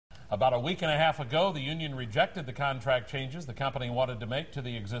About a week and a half ago, the union rejected the contract changes the company wanted to make to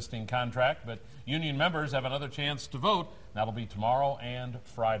the existing contract, but union members have another chance to vote. That'll be tomorrow and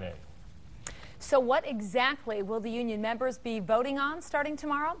Friday. So what exactly will the union members be voting on starting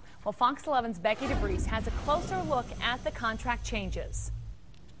tomorrow? Well, Fox 11's Becky DeVries has a closer look at the contract changes.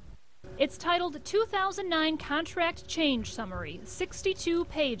 It's titled 2009 Contract Change Summary, 62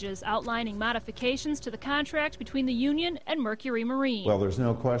 pages outlining modifications to the contract between the union and Mercury Marine. Well, there's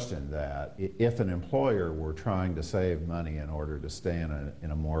no question that if an employer were trying to save money in order to stay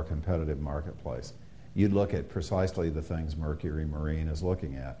in a more competitive marketplace, you'd look at precisely the things Mercury Marine is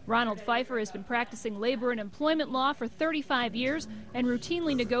looking at. Ronald Pfeiffer has been practicing labor and employment law for 35 years and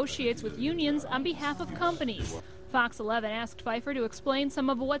routinely negotiates with unions on behalf of companies. Fox 11 asked Pfeiffer to explain some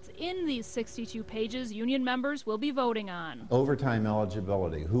of what's in these 62 pages union members will be voting on. Overtime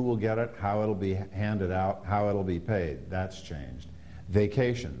eligibility, who will get it, how it'll be handed out, how it'll be paid, that's changed.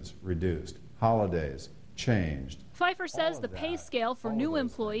 Vacations reduced, holidays changed. Pfeiffer says the pay scale for new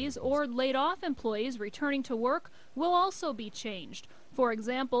employees or laid-off employees returning to work will also be changed. For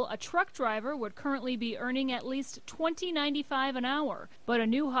example, a truck driver would currently be earning at least $20.95 an hour, but a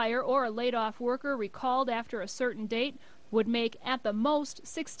new hire or a laid-off worker recalled after a certain date would make at the most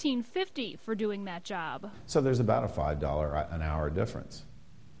 $16.50 for doing that job. So there's about a $5 an hour difference.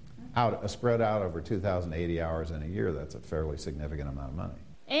 Spread out over 2,080 hours in a year, that's a fairly significant amount of money.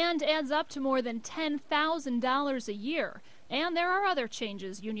 And adds up to more than $10,000 a year. And there are other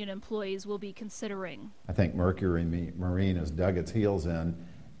changes union employees will be considering. I think Mercury Marine has dug its heels in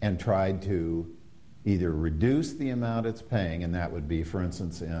and tried to either reduce the amount it's paying, and that would be, for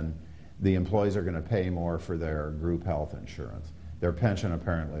instance, the employees are going to pay more for their group health insurance. Their pension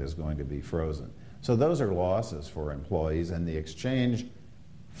apparently is going to be frozen. So those are losses for employees, and the exchange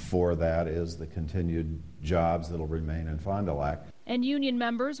for that is the continued jobs that will remain in Fond du Lac. And union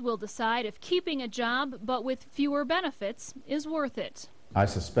members will decide if keeping a job but with fewer benefits is worth it. I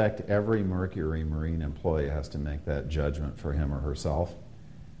suspect every Mercury Marine employee has to make that judgment for him or herself,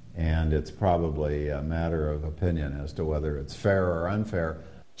 and it's probably a matter of opinion as to whether it's fair or unfair.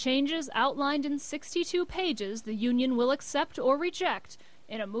 Changes outlined in 62 pages the union will accept or reject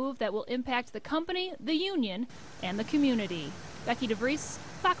in a move that will impact the company, the union, and the community. Becky DeVries,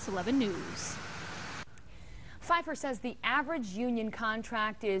 Fox 11 News. Pfeiffer says the average union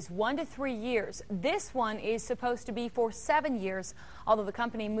contract is 1 to 3 years. This one is supposed to be for 7 years, although the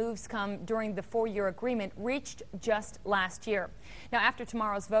company moves come during the 4-year agreement reached just last year. Now, after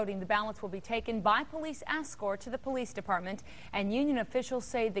tomorrow's voting, the ballots will be taken by police escort to the police department, and union officials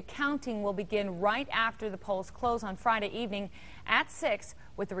say the counting will begin right after the polls close on Friday evening at 6,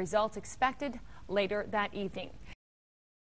 with the results expected later that evening.